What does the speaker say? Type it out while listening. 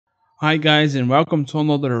Hi guys and welcome to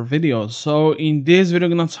another video. So in this video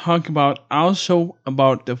I'm gonna talk about also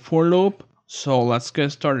about the for loop. So let's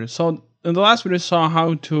get started. So in the last video saw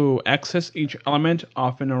how to access each element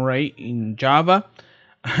of an array in Java.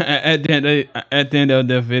 At the end of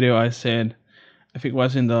the video I said, I think it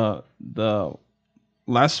was in the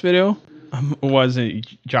last video, was a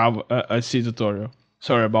Java a C tutorial.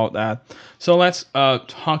 Sorry about that. So let's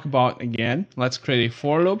talk about again. Let's create a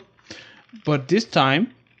for loop, but this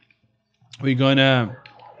time we're gonna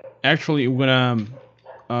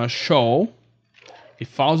show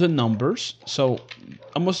 1,000 numbers, so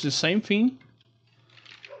almost the same thing,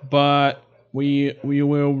 but we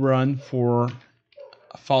will run for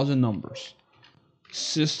 1,000 numbers.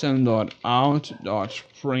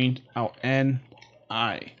 System.out.println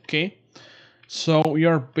I. Okay, so we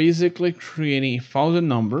are basically creating 1,000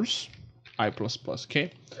 numbers I++.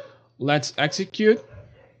 Okay, let's execute,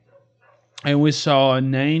 and we saw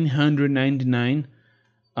 999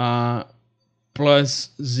 plus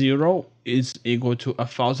 0 is equal to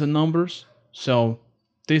 1,000 numbers. So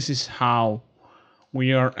this is how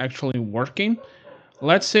we are actually working.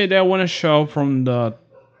 Let's say that I want to show from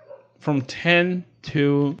 10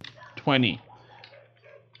 to 20.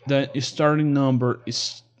 The starting number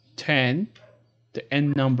is 10, the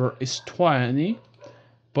end number is 20,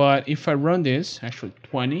 but if I run this, actually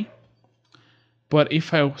 20, but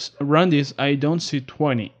if I run this, I don't see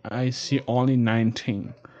 20, I see only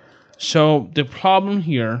 19. So the problem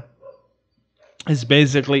here is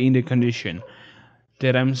basically in the condition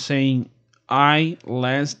that I'm saying I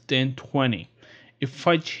less than 20. If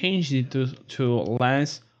I change it to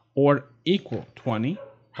less or equal 20,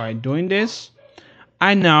 by doing this,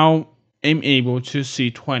 I now am able to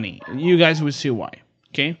see 20. You guys will see why.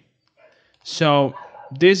 Okay, so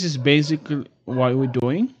this is basically what we're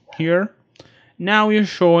doing here. Now we're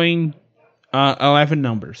showing 11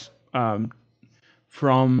 numbers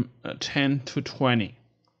from 10 to 20.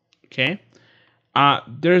 Okay,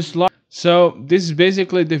 there's lot. So this is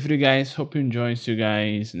basically the video, guys. Hope you enjoy. See you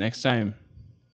guys next time.